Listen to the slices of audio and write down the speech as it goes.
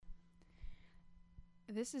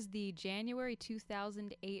This is the January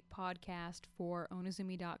 2008 podcast for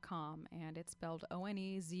Onizumi.com, and it's spelled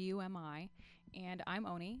Onezumi. And I'm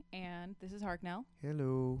Oni, and this is Harknell.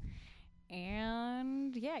 Hello.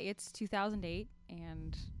 And yeah, it's 2008,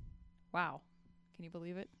 and wow, can you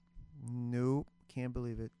believe it? Nope, can't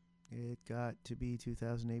believe it. It got to be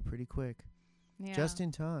 2008 pretty quick. Yeah. Just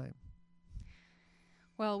in time.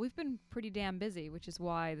 Well, we've been pretty damn busy, which is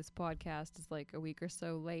why this podcast is like a week or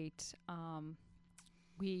so late.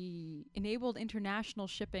 We enabled international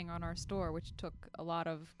shipping on our store, which took a lot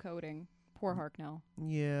of coding. Poor Harknell.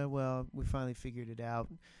 Yeah, well, we finally figured it out.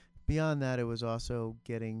 Beyond that, it was also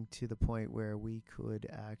getting to the point where we could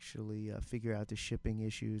actually figure out the shipping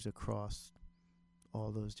issues across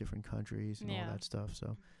all those different countries and all that stuff.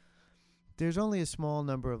 So there's only a small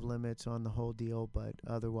number of limits on the whole deal, but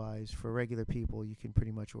otherwise, for regular people, you can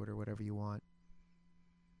pretty much order whatever you want.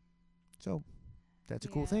 So that's a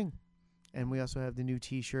cool thing. And we also have the new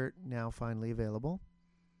T-shirt now finally available.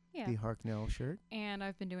 Yeah. The Harknell shirt. And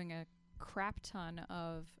I've been doing a crap ton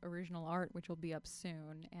of original art, which will be up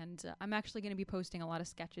soon. And I'm actually going to be posting a lot of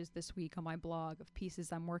sketches this week on my blog of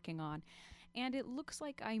pieces I'm working on. And it looks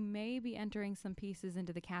like I may be entering some pieces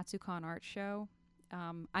into the Katsucon art show.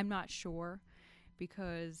 I'm not sure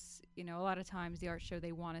because, you know, a lot of times the art show,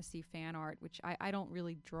 they want to see fan art, which I don't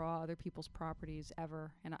really draw other people's properties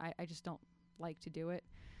ever. And I just don't like to do it.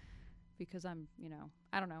 Because I'm, you know,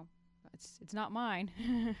 I don't know. It's not mine,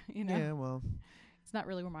 you know. Yeah, well, it's not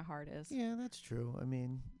really where my heart is. Yeah, that's true. I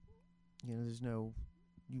mean, you know,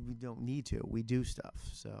 we don't need to. We do stuff,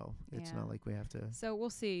 so it's not like we have to. So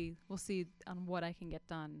we'll see. We'll see on what I can get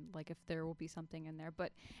done, like if there will be something in there.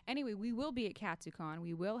 But anyway, we will be at Katsucon.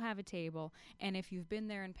 We will have a table. And if you've been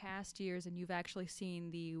there in past years and you've actually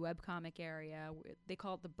seen the webcomic area, they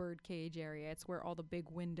call it the birdcage area. It's where all the big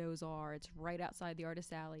windows are. It's right outside the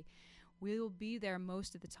artist alley. We'll be there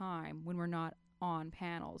most of the time when we're not on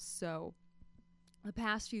panels. So the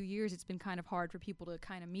past few years, it's been kind of hard for people to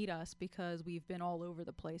kind of meet us because we've been all over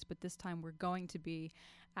the place. But this time we're going to be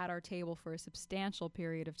at our table for a substantial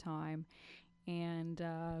period of time. And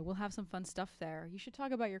we'll have some fun stuff there. You should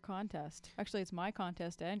talk about your contest. Actually, it's my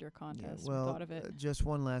contest and your contest. Yeah, well, thought of it. Just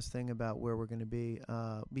one last thing about where we're going to be.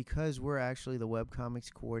 Because we're actually the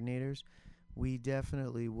webcomics coordinators, we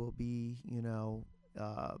definitely will be, you know,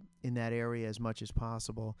 in that area as much as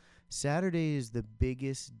possible. Saturday is the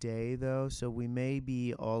biggest day, though, so we may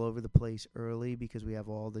be all over the place early because we have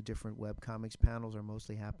all the different webcomics panels are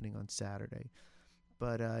mostly happening on Saturday.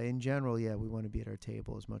 But in general, yeah, we want to be at our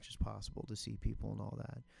table as much as possible to see people and all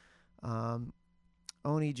that.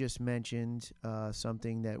 Oni just mentioned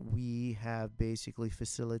something that we have basically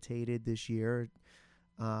facilitated this year.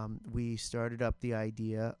 We started up the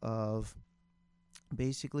idea of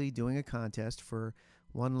basically doing a contest for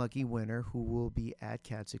one lucky winner who will be at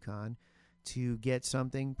Katsucon to get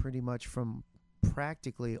something pretty much from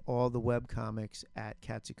practically all the webcomics at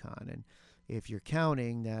Katsucon. And if you're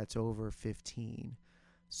counting, that's over 15.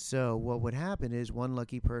 So what would happen is one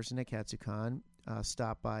lucky person at Katsucon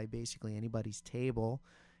stop by basically anybody's table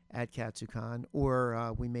at Katsucon,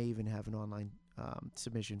 or we may even have an online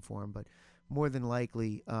submission form, but more than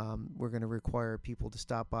likely, we're going to require people to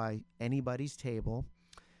stop by anybody's table,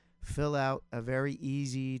 fill out a very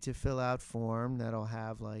easy to fill out form that'll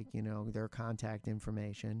have, like, you know, their contact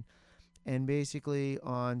information. And basically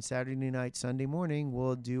on Saturday night, Sunday morning,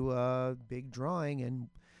 we'll do a big drawing, and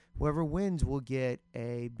whoever wins will get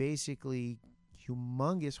a basically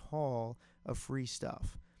humongous haul of free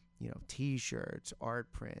stuff. You know, T-shirts,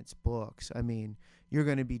 art prints, books. I mean, you're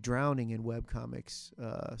going to be drowning in webcomics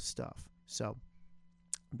stuff. So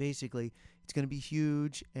basically, it's going to be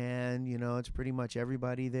huge, and, you know, it's pretty much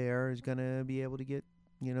everybody there is going to be able to get,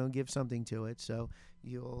 you know, give something to it. So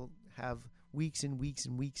you'll have weeks and weeks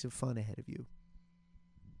and weeks of fun ahead of you.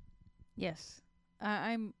 Yes.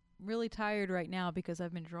 I'm really tired right now because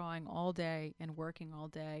I've been drawing all day and working all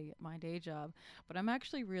day at my day job. But I'm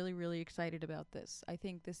actually really, really excited about this. I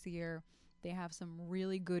think this year they have some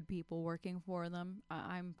really good people working for them.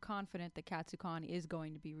 I'm confident that Katsucon is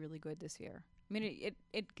going to be really good this year. I mean,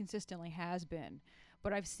 it consistently has been,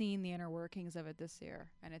 but I've seen the inner workings of it this year,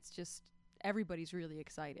 and it's just everybody's really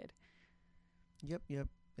excited. Yep.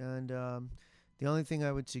 And the only thing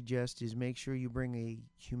I would suggest is make sure you bring a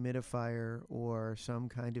humidifier or some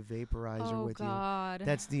kind of vaporizer with you.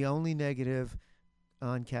 That's the only negative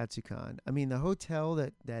on Katsucon. I mean, the hotel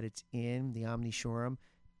that it's in, the Omni Shoreham,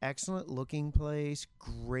 excellent looking place,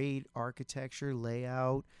 great architecture,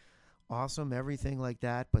 layout, awesome, everything like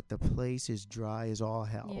that, but the place is dry as all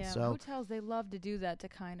hell. Yeah, So hotels, they love to do that to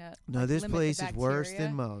kind of no, like, this limit the place is worse bacteria.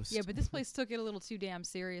 than most. Yeah, but this place took it a little too damn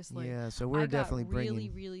seriously. Yeah, so we're I definitely got really,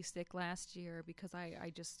 bringing. really sick last year because I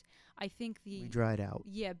think We dried out.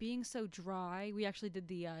 yeah, being so dry. We actually did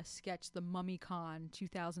the sketch, the MummyCon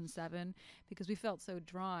 2007, because we felt so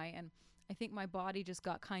dry, and I think my body just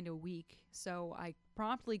got kind of weak, so I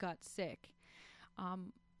promptly got sick.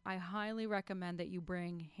 I highly recommend that you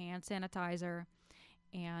bring hand sanitizer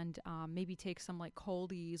and maybe take some like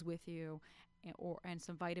coldies with you, and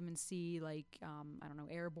some vitamin C, like I don't know,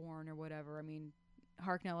 Airborne or whatever. I mean,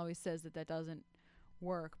 Harknell always says that doesn't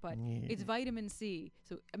work, but Yeah. it's vitamin C.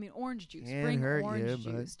 So I mean, orange juice. Can't Bring hurt orange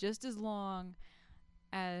you, but- juice just as long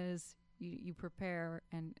as you prepare,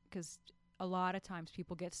 and because a lot of times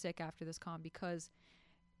people get sick after this con because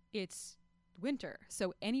it's winter.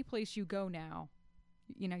 So any place you go now,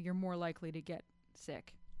 you're more likely to get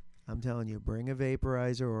sick. I'm telling you, bring a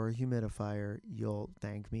vaporizer or a humidifier. You'll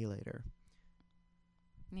thank me later.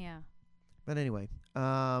 Yeah. But anyway,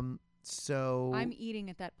 so I'm eating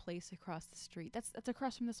at that place across the street. That's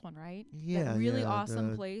across from this one, right? Yeah, That really yeah, awesome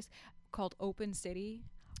the- place called Open City.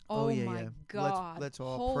 Oh, Oh, yeah, my yeah. God. Let's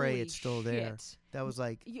all pray Holy it's still there. shit. that was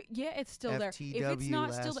like Yeah, it's still there. If it's FTW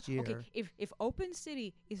not still last there, okay. year. If Open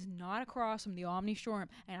City is not across from the Omni Shore,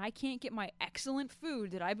 and I can't get my excellent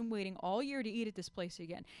food that I've been waiting all year to eat at this place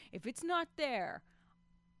again, if it's not there,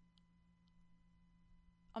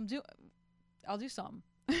 I'll do some.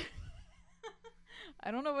 I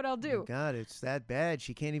don't know what I'll do. God, it's that bad.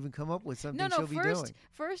 She can't even come up with something No, she'll be doing.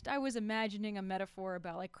 first I was imagining a metaphor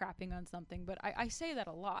about like crapping on something, but I say that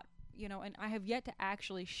a lot, and I have yet to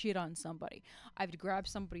actually shit on somebody. I've grabbed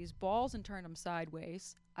somebody's balls and turned them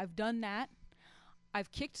sideways. I've done that.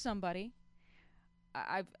 I've kicked somebody.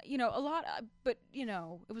 I've, a lot, but,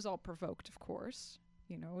 it was all provoked, of course.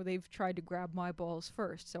 They've tried to grab my balls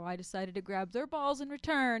first, so I decided to grab their balls in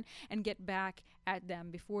return and get back at them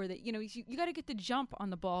before they, you got to get the jump on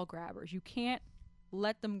the ball grabbers. You can't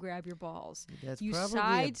let them grab your balls. That's You probably a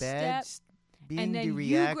sidestep, bad being and then the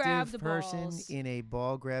you grab reactive the person balls. in a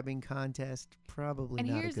ball grabbing contest. Probably And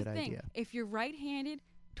not a here's good the thing: idea. if you're right-handed,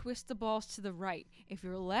 twist the balls to the right. If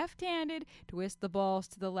you're left-handed, twist the balls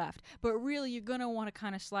to the left. But really, you're gonna want to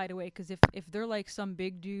kind of slide away, because if they're like some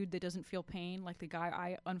big dude that doesn't feel pain, like the guy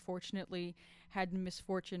I unfortunately had the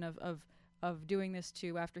misfortune of doing this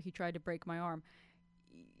to after he tried to break my arm,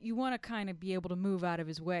 you want to kind of be able to move out of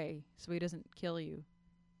his way so he doesn't kill you.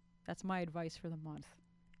 That's my advice for the month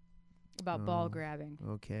about ball grabbing.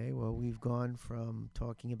 Okay, well, we've gone from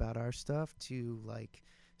talking about our stuff to like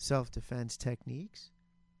self-defense techniques.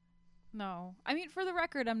 No. I mean, for the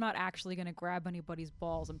record, I'm not actually going to grab anybody's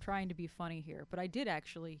balls. I'm trying to be funny here. But I did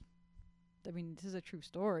actually. I mean, this is a true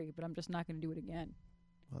story, but I'm just not going to do it again.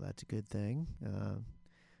 Well, that's a good thing.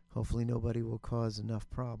 Hopefully nobody will cause enough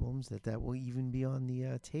problems that will even be on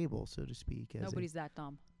the table, so to speak. Nobody's that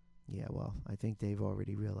dumb. Yeah, well, I think they've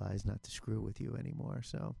already realized not to screw with you anymore,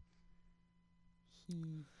 so.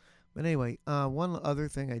 But anyway, one other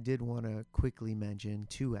thing I did want to quickly mention,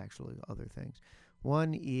 two actually other things.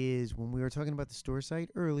 One is when we were talking about the store site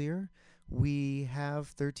earlier, we have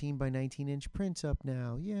 13 by 19 inch prints up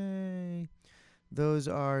now. Yay! Those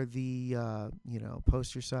are the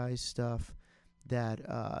poster size stuff that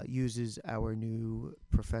uses our new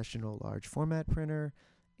professional large format printer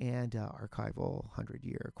and archival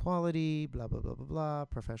 100-year quality, blah, blah, blah, blah, blah,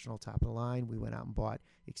 professional top of the line. We went out and bought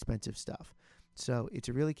expensive stuff. So it's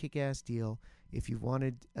a really kick-ass deal. If you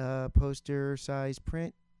wanted a poster size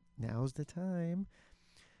print, now's the time.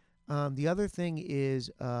 The other thing is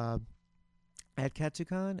at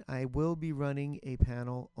Katsucon, I will be running a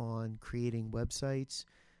panel on creating websites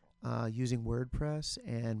using WordPress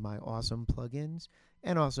and my awesome plugins,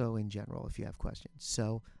 and also in general if you have questions.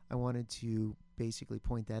 So I wanted to basically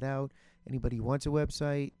point that out. Anybody who wants a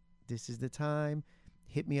website, this is the time.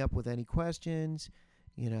 Hit me up with any questions.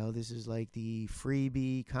 This is like the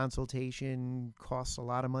freebie consultation, costs a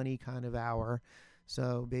lot of money kind of hour.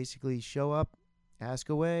 So basically show up, ask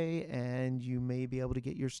away, and you may be able to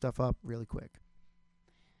get your stuff up really quick.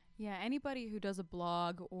 Yeah, anybody who does a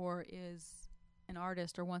blog or is an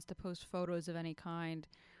artist or wants to post photos of any kind,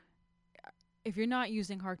 if you're not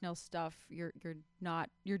using Harknell's stuff, you're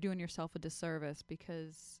doing yourself a disservice,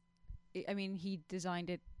 because he designed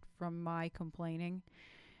it from my complaining,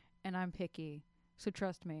 and I'm picky. So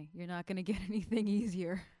trust me, you're not going to get anything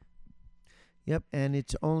easier. Yep, and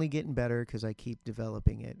it's only getting better because I keep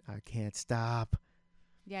developing it. I can't stop.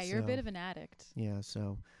 Yeah, you're a bit of an addict. Yeah,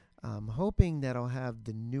 so I'm hoping that I'll have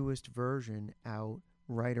the newest version out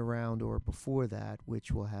right around or before that,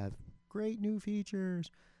 which will have great new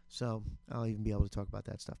features. So I'll even be able to talk about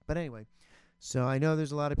that stuff. But anyway, so I know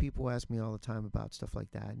there's a lot of people who ask me all the time about stuff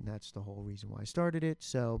like that, and that's the whole reason why I started it.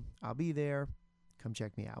 So I'll be there. Come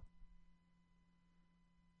check me out.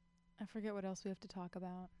 I forget what else we have to talk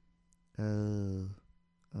about. I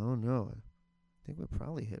don't know. I think we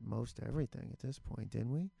probably hit most everything at this point,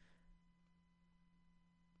 didn't we?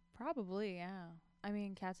 Probably, yeah. I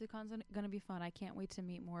mean, KatsuCon's gonna be fun. I can't wait to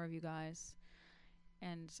meet more of you guys.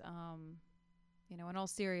 And, you know, in all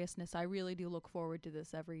seriousness, I really do look forward to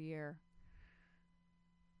this every year.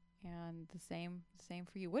 And the same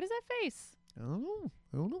for you. What is that face? I don't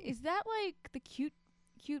know. Is that like the cute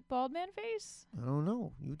bald man face? I don't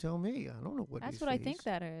know. You tell me. I don't know what. That's what I think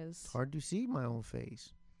that is. It's hard to see my own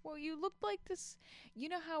face. Well, you looked like this. You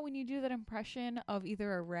know how when you do that impression of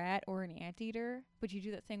either a rat or an anteater, but you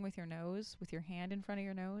do that thing with your nose, with your hand in front of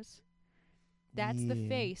your nose? That's the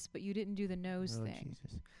face, but you didn't do the nose thing.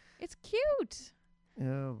 Jesus. It's cute.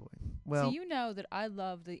 Oh boy. Well, so you know that I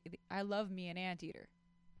love I love me an anteater.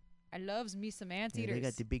 I loves me some anteaters. they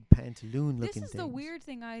got the big pantaloon looking This is things. the weird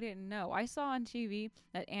thing I didn't know. I saw on TV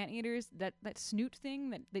that anteaters, that snoot thing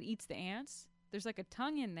that eats the ants, there's like a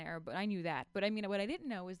tongue in there, but I knew that. But I mean, what I didn't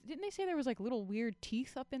know is, didn't they say there was like little weird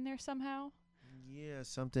teeth up in there somehow? Yeah,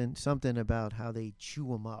 something about how they chew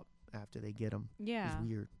them up after they get them. Yeah. It's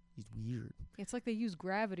weird. He's weird. It's like they use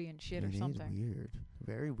gravity and shit or something. It is weird.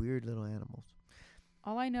 Very weird little animals.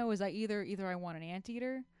 All I know is I either I want an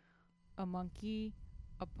anteater, a monkey,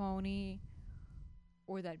 a pony,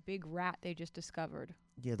 or that big rat they just discovered.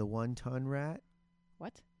 Yeah, the 1-ton rat.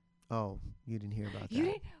 What? Oh, you didn't hear about that. You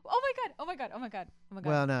didn't? Oh my god.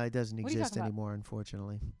 Well, no, it doesn't What are you exist talking about? anymore,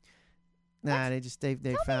 unfortunately. Nah,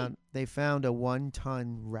 What? they found a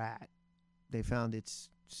 1-ton rat. They found its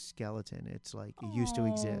skeleton. It's like it used to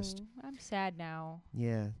exist. Oh, I'm sad now.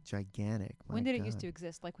 Yeah, gigantic. When My did it used God. to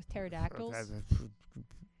exist? Like with pterodactyls?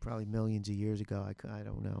 Probably millions of years ago. I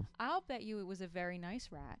don't know. I'll bet you it was a very nice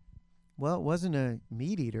rat. Well, it wasn't a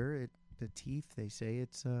meat eater. The teeth, they say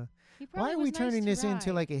it's. He Why probably are was we nice turning to this into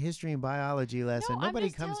ride. like a history and biology lesson? I'm Nobody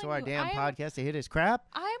just comes to telling our you, damn I am- podcast to hear this crap.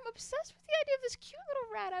 I'm obsessed with the idea of this cute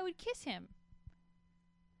little rat. I would kiss him.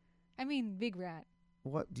 I mean, big rat.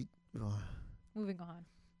 What? Moving on.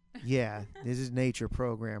 Yeah, this is nature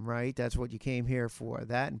program, right? That's what you came here for.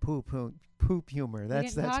 That and poop humor. We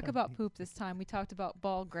That's didn't talk how- about poop this time. We talked about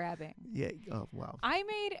ball grabbing. Yeah. Oh wow. I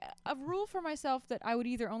made a rule for myself that I would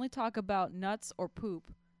either only talk about nuts or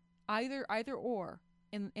poop, either or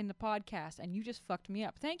in the podcast, and you just fucked me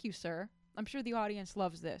up. Thank you, sir. I'm sure the audience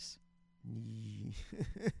loves this.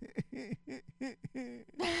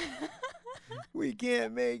 We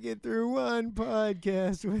can't make it through one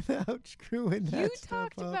podcast without screwing that You stuff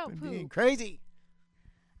talked up about and being poop. crazy.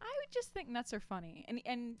 I would just think nuts are funny,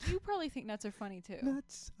 and you probably think nuts are funny too.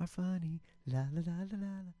 Nuts are funny. La la la la la.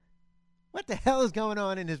 la. What the hell is going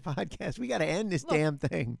on in this podcast? We got to end this Look. damn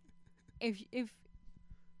thing. If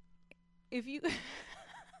you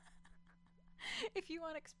if you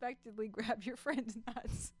unexpectedly grab your friend's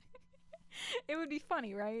nuts, it would be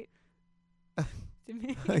funny, right? To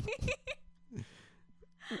me.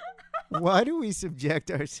 Why do we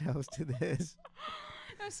subject ourselves to this?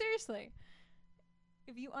 No, seriously.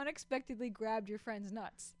 If you unexpectedly grabbed your friend's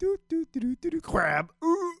nuts, Do, do, do, do, do, do. Crab.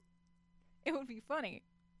 Ooh. it would be funny.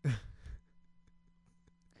 Then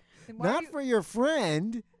Not for your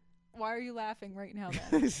friend. why are you laughing right now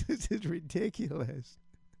then? This is ridiculous.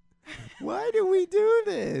 Why do we do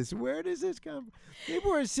this? Where does this come from?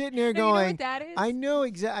 People are sitting there No, you know going, what that is? I know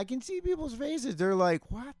exactly. I can see people's faces. They're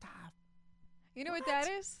like, what the? You know what that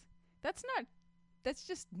is? That's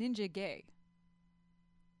just ninja gay.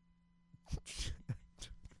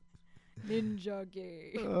 Ninja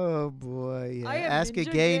gay. Oh, boy. Yeah. I am Ask a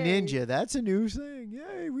ninja gay gay. ninja. That's a new thing.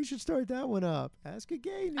 Yay, we should start that one up. Ask a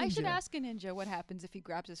gay ninja. I should ask a ninja what happens if he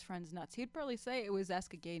grabs his friend's nuts. He'd probably say it was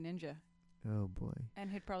Ask a Gay Ninja. Oh, boy.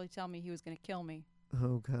 And he'd probably tell me he was going to kill me.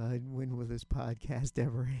 Oh, God. When will this podcast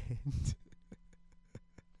ever end?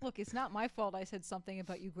 Look, it's not my fault I said something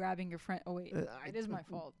about you grabbing your friend. Oh, wait. It is my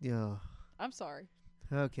fault. Yeah. I'm sorry.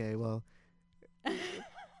 Okay, well.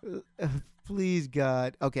 Please,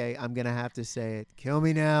 God. Okay, I'm going to have to say it. Kill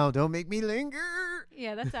me now. Don't make me linger.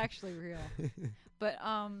 Yeah, that's actually real. But,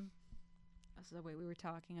 so wait, we were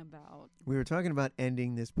talking about. We were talking about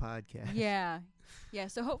ending this podcast. Yeah. Yeah,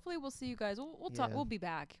 so hopefully we'll see you guys. We'll talk. Yeah. We'll be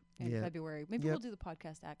back in Yeah. February. Maybe Yep. we'll do the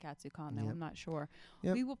podcast at KatsuCon, though. Yep. I'm not sure.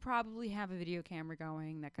 Yep. We will probably have a video camera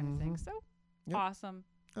going, that kind of thing. Mhm. So, Yep. awesome.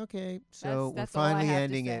 Okay, so That's we're all I finally have to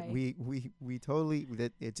ending it. say. We totally,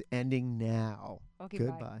 it's ending now. Okay, bye.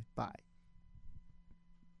 Goodbye. Bye.